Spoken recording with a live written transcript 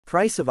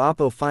Price of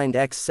Oppo Find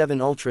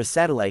X7 Ultra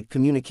Satellite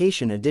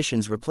Communication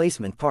Edition's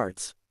replacement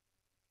parts.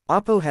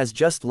 Oppo has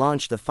just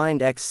launched the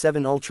Find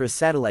X7 Ultra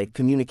Satellite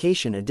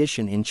Communication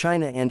Edition in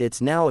China, and it's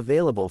now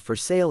available for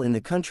sale in the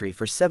country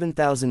for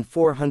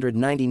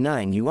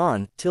 7,499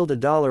 yuan,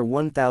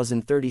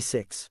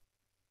 $1,036.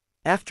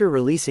 After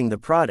releasing the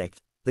product,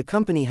 the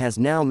company has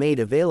now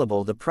made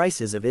available the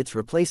prices of its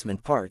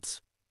replacement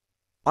parts.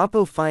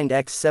 Oppo Find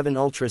X7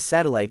 Ultra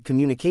Satellite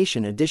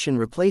Communication Edition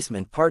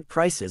replacement part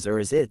prices are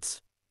as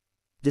its: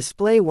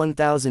 display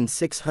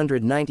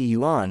 1,690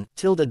 yuan,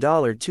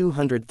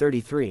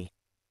 $233.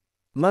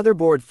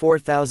 Motherboard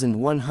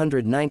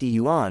 4,190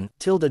 yuan,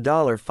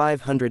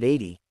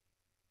 $580.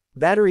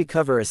 Battery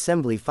cover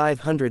assembly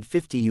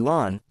 550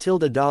 yuan,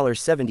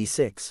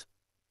 $76.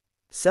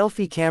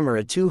 Selfie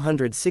camera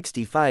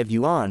 265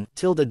 yuan,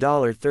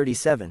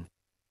 $37.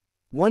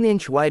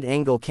 1-inch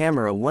wide-angle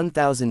camera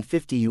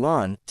 1050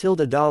 yuan,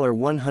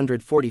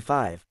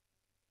 $145.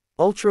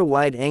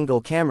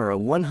 Ultra-wide-angle camera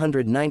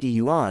 190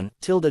 yuan,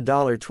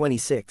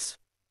 $26.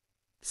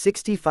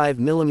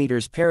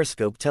 65mm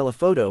periscope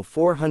telephoto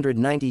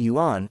 490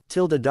 yuan,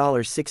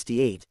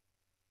 $68.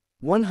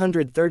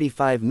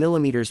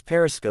 135mm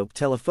periscope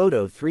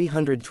telephoto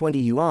 320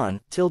 yuan,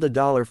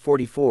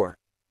 $44.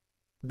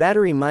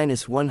 Battery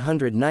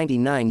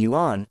 -199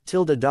 yuan,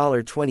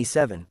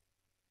 $27.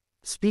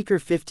 Speaker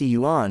 50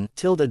 yuan,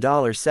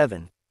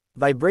 $7.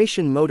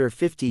 Vibration motor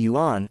 50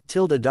 yuan,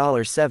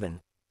 $7.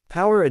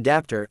 Power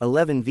adapter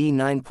 11V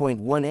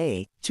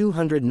 9.1A,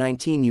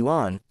 219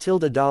 yuan,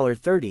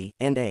 $30,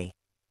 and a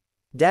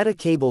data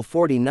cable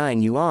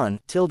 49 yuan,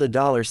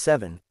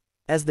 $7.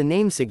 As the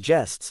name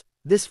suggests,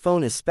 this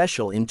phone is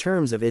special in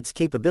terms of its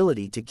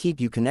capability to keep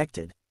you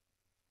connected.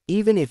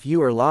 Even if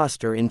you are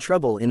lost or in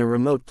trouble in a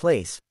remote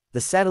place,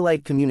 the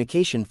satellite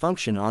communication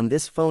function on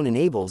this phone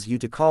enables you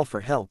to call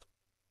for help.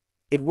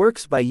 It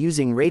works by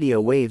using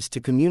radio waves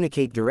to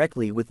communicate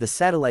directly with the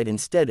satellite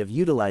instead of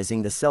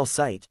utilizing the cell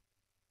site.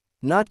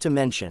 Not to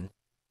mention,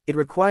 it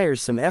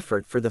requires some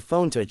effort for the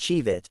phone to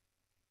achieve it.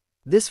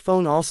 This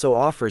phone also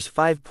offers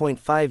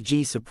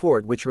 5.5G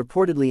support, which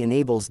reportedly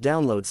enables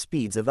download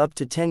speeds of up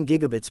to 10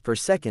 gigabits per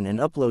second and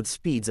upload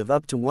speeds of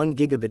up to 1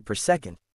 gigabit per second,